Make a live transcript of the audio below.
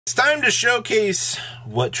It's time to showcase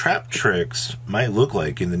what Traptrix might look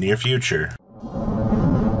like in the near future.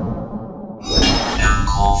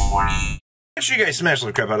 Make sure you guys smash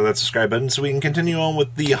the crap out of that subscribe button so we can continue on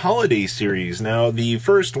with the holiday series. Now, the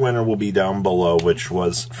first winner will be down below, which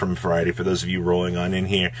was from Friday. For those of you rolling on in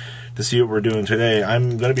here to see what we're doing today,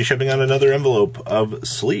 I'm going to be shipping out another envelope of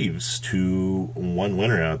sleeves to one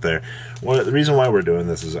winner out there. Well, the reason why we're doing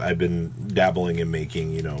this is I've been dabbling in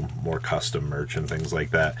making, more custom merch and things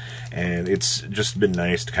like that. And it's just been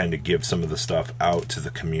nice to kind of give some of the stuff out to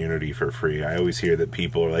the community for free. I always hear that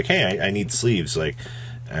people are like, hey, I need sleeves.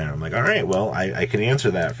 And I'm like, all right, well, I can answer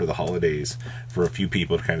that for the holidays for a few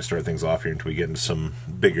people to kind of start things off here until we get into some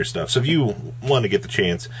bigger stuff. So if you want to get the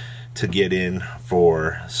chance to get in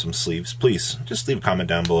for some sleeves, please just leave a comment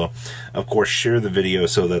down below. Of course, share the video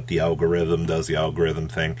so that the algorithm does the algorithm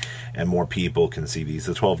thing and more people can see these.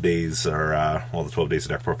 The 12 days are, the 12 days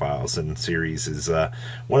of deck profiles and series is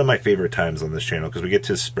one of my favorite times on this channel because we get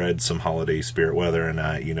to spread some holiday spirit, whether or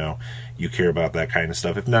not, you care about that kind of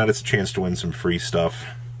stuff. If not, it's a chance to win some free stuff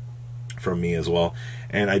from me as well.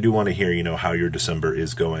 And I do want to hear, how your December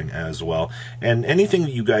is going as well. And anything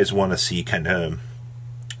that you guys want to see kind of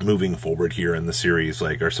moving forward here in the series,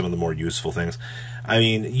 are some of the more useful things. I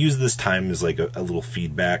mean, use this time as a little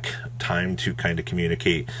feedback time to kind of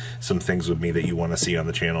communicate some things with me that you want to see on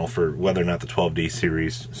the channel for whether or not the 12-day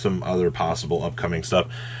series, some other possible upcoming stuff,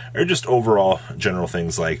 or just overall general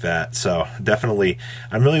things like that. So definitely,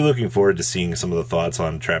 I'm really looking forward to seeing some of the thoughts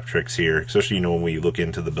on Traptrix here, especially, when we look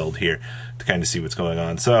into the build here to kind of see what's going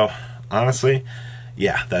on. So honestly,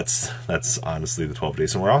 yeah, that's honestly the 12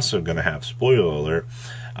 days. And we're also going to have, spoiler alert,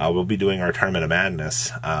 we'll be doing our Tournament of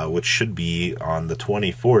Madness, which should be on the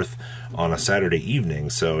 24th on a Saturday evening.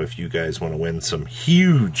 So if you guys want to win some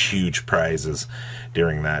huge prizes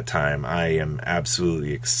during that time, I am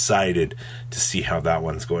absolutely excited to see how that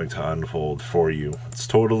one's going to unfold for you. It's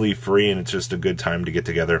totally free and it's just a good time to get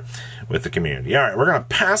together with the community. All right, we're going to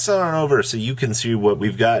pass it on over so you can see what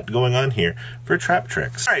we've got going on here for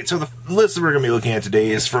Traptrix. All right, so the list that we're going to be looking at today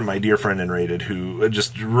is from my dear friend Enrated, who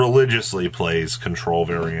just religiously plays control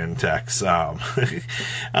variant decks. I've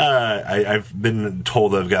been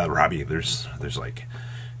told I've got Robbie. There's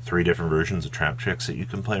 3 different versions of Traptrix that you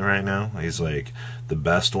can play right now. He's like, the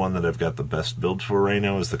best one that I've got the best build for right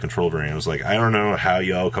now is the control variant. I was like, I don't know how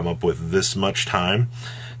y'all come up with this much time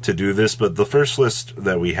to do this, but the first list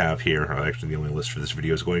that we have here, or actually the only list for this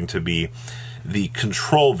video, is going to be the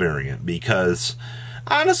control variant, because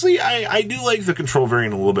honestly, I do like the control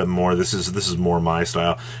variant a little bit more. This is more my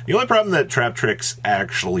style. The only problem that Traptrix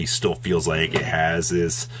actually still feels like it has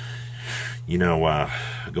is,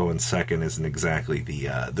 going second isn't exactly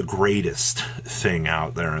the greatest thing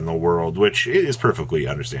out there in the world, which is perfectly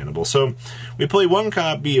understandable. So we play 1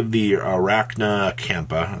 copy of the Arachna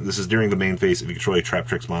Kampa. This is during the main phase. If you control a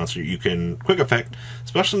Traptrix monster, you can quick effect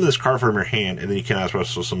special summon this card from your hand, and then you cannot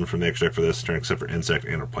special summon from the extra deck for this turn except for insect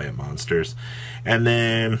and or plant monsters. And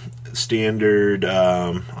then standard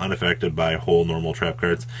unaffected by whole normal trap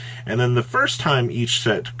cards. And then the first time each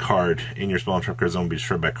set card in your spell and trap card zone will be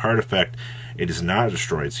destroyed by card effect, it is not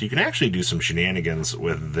destroyed. So you can actually do some shenanigans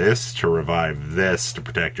with this to revive this to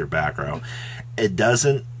protect your back row. It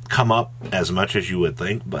doesn't come up as much as you would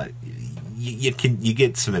think, but you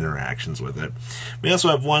get some interactions with it. We also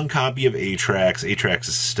have 1 copy of Atrax. Atrax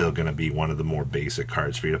is still going to be one of the more basic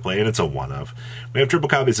cards for you to play, and it's a 1-of. We have triple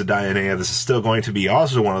copies of Dianea. This is still going to be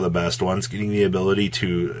also one of the best ones. Getting the ability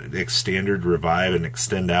to standard revive and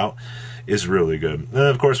extend out is really good. And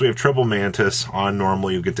of course, we have triple Mantis. On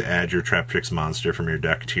normal, you get to add your Traptrix monster from your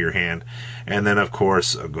deck to your hand. And then, of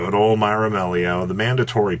course, a good old Myramelio. The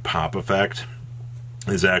mandatory pop effect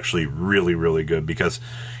is actually really good because,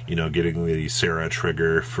 getting the Sarah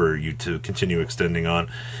trigger for you to continue extending on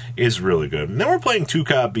is really good. And then we're playing 2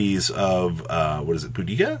 copies of,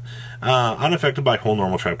 Boudica? Unaffected by whole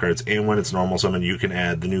normal trap cards, and when it's normal summon, you can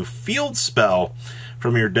add the new field spell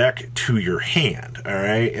from your deck to your hand,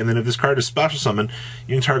 alright? And then if this card is special summon,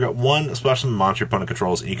 you can target 1 special summon monster your opponent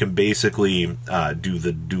controls, and you can basically do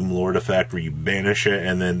the Doom Lord effect where you banish it,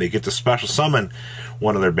 and then they get to special summon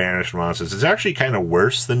one of their banished monsters. It's actually kind of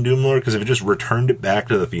worse than Doom Lord, because if it just returned it back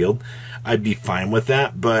to the field, I'd be fine with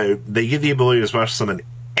that, but they get the ability to special summon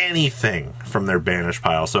anything from their banished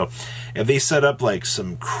pile. So if they set up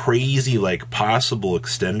some crazy possible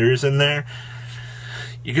extenders in there,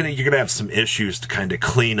 you're gonna have some issues to kind of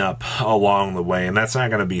clean up along the way, and that's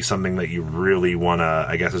not gonna be something that you really wanna,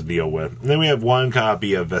 I guess, deal with. And then we have one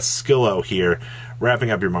copy of Vesquillo here,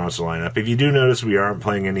 wrapping up your monster lineup. If you do notice, we aren't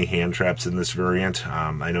playing any hand traps in this variant.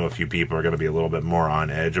 I know a few people are gonna be a little bit more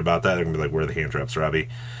on edge about that. They're gonna be like, "Where are the hand traps, Robbie?"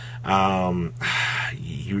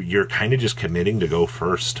 You're kind of just committing to go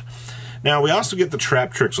first. Now, we also get the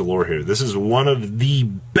Traptrix Allure here. This is one of the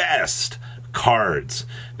best cards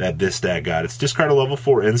that this deck got. It's discard a level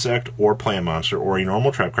 4 insect or plant monster or a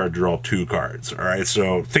normal trap card, draw 2 cards. Alright,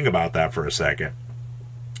 so think about that for a second.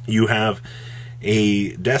 You have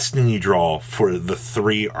a destiny draw for the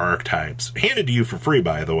 3 archetypes, handed to you for free,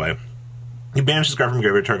 by the way. You banish this card from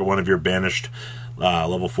graveyard, target one of your banished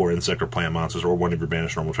level 4 insect or plant monsters or one of your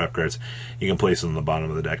banished normal trap cards. You can place them on the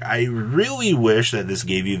bottom of the deck. I really wish that this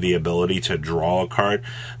gave you the ability to draw a card,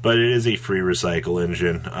 but it is a free recycle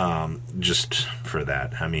engine, just for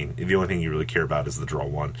that. I mean, the only thing you really care about is the draw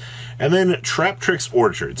one. And then Traptrix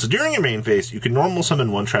Orchard. So during your main phase, you can normal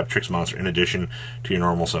summon 1 Traptrix monster in addition to your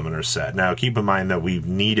normal summoner set. Now, keep in mind that we've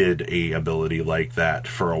needed a ability like that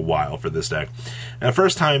for a while for this deck. And the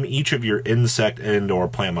first time each of your insect and or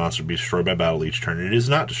plant monster be destroyed by battle each turn, it is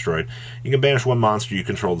not destroyed. You can banish 1 monster you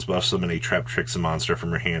control to special summon a Traptrix monster from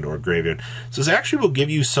your hand or graveyard. So this actually will give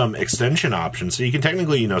you some extension options. So you can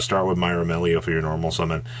technically, start with Myromelio for your normal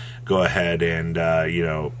summon. Go ahead and,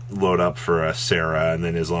 load up for a Sarah, and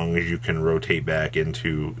then as long as you can rotate back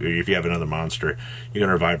into, if you have another monster, you can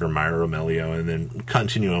revive your Myromelio and then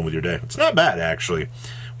continue on with your day. It's not bad, actually.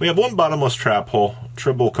 We have 1 bottomless trap hole,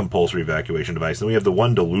 triple compulsory evacuation device, and we have the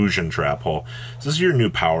 1 delusion trap hole. So this is your new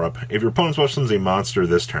power-up. If your opponent special summons a monster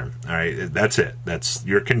this turn, alright, that's it. That's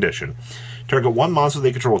your condition. Target 1 monster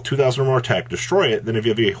they control with 2,000 or more attack, destroy it, then if you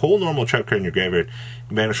have a whole normal trap card in your graveyard, you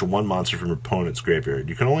can banish 1 monster from your opponent's graveyard.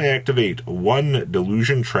 You can only activate 1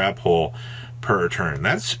 delusion trap hole per turn.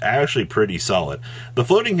 That's actually pretty solid. The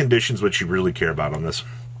floating conditions, which you really care about on this.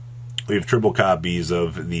 We have triple copies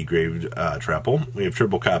of the Grave Trapple. We have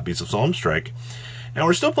triple copies of Solemn Strike. And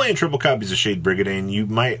we're still playing triple copies of Shade Brigandine. You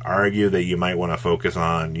might argue that you might want to focus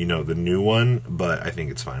on, the new one, but I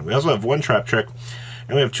think it's fine. We also have 1 Trap Trick,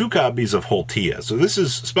 and we have 2 copies of Holtia. So this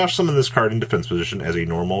is special summon this card in defense position as a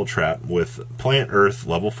normal trap with Plant Earth,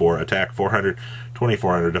 level 4, attack 400,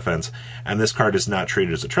 2400 defense, and this card is not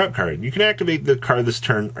treated as a trap card. You can activate the card this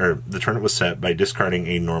turn, or the turn it was set, by discarding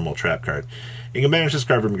a normal trap card. You can banish this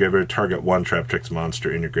card from your graveyard, target 1 Traptrix monster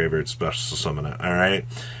in your graveyard, special summon it. Alright?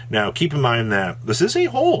 Now, keep in mind that this is a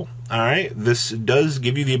hole. Alright? This does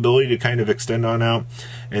give you the ability to kind of extend on out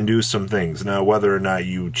and do some things. Now, whether or not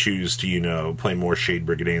you choose to, play more Shade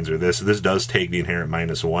Brigadines or this does take the inherent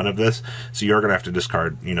 -1 of this, so you're going to have to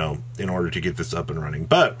discard, in order to get this up and running.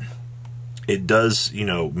 But it does,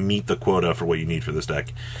 meet the quota for what you need for this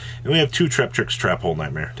deck. And we have 2 Traptrix Trap Hole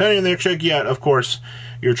Nightmare. Tell you in the next check, of course,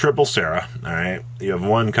 your triple Sarah. Alright, you have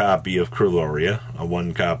 1 copy of Cruloria,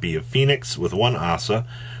 1 copy of Phoenix with 1 Asa,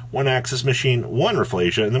 1 Axis Machine, 1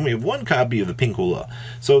 Rafflesia, and then we have 1 copy of the Pinkula.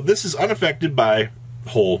 So this is unaffected by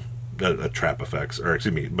hole trap effects, or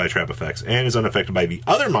excuse me, by trap effects, and is unaffected by the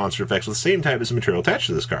other monster effects with the same type as material attached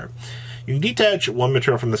to this card. You can detach 1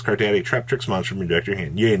 material from this card to add a Traptrix monster from your deck to your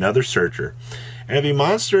hand. Yay, another Searcher. And if a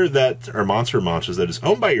monster monsters that is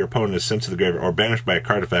owned by your opponent is sent to the graveyard or banished by a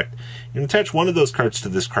card effect, you can attach 1 of those cards to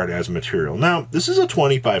this card as material. Now, this is a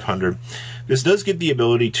 2500. This does get the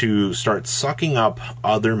ability to start sucking up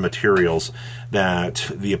other materials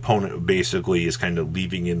that the opponent basically is kind of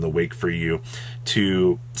leaving in the wake for you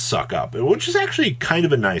to suck up, which is actually kind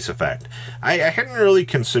of a nice effect. I hadn't really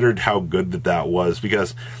considered how good that was,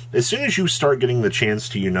 because as soon as you start getting the chance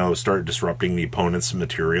to, start disrupting the opponent's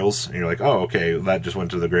materials, and you're like, oh, okay, that just went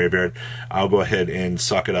to the graveyard, I'll go ahead and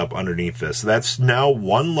suck it up underneath this. That's now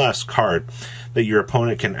 1 less card that your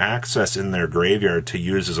opponent can access in their graveyard to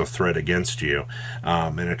use as a threat against you.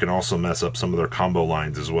 And it can also mess up some of their combo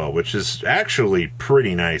lines as well, which is actually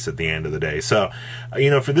pretty nice at the end of the day. So,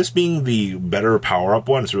 for this being the better power-up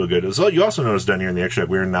one, it's really good. So you also notice down here in the extra deck,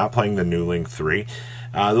 we're not playing the new Link 3.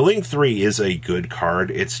 The Link 3 is a good card.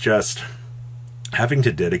 It's just having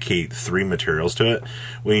to dedicate 3 materials to it,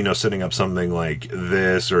 when, setting up something like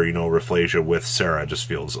this, or, Rafflesia with Sarah just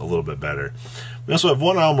feels a little bit better. We also have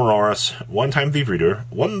 1 Almoraurus, 1 Time Thief Reader,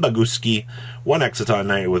 1 Baguski, 1 Exciton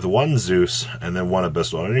Knight with 1 Zeus, and then 1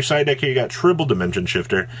 Abyssal. On your side deck here, you got Triple Dimension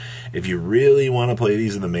Shifter. If you really want to play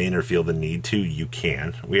these in the main or feel the need to, you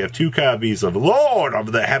can. We have 2 copies of Lord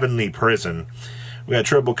of the Heavenly Prison. We got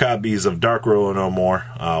triple copies of Dark Roll No More.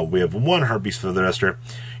 We have 1 Harpies for the Rester.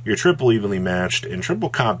 Your triple evenly matched, and triple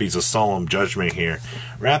copies of Solemn Judgment here,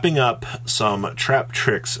 wrapping up some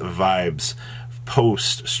Traptrix vibes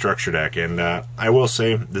post-structure deck, and I will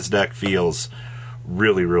say this deck feels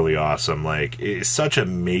really, really awesome. Like, it's such a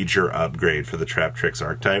major upgrade for the Traptrix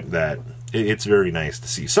archetype that it's very nice to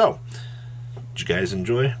see. So, did you guys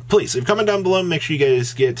enjoy? Please leave a comment down below. Make sure you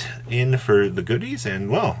guys get in for the goodies, and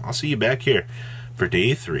well, I'll see you back here for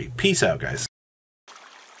day 3. Peace out, guys.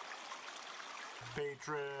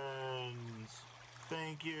 Patrons,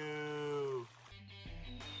 thank you.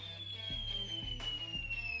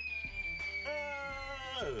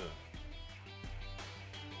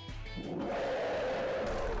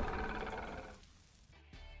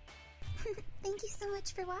 Thank you so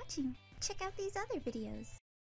much for watching. Check out these other videos.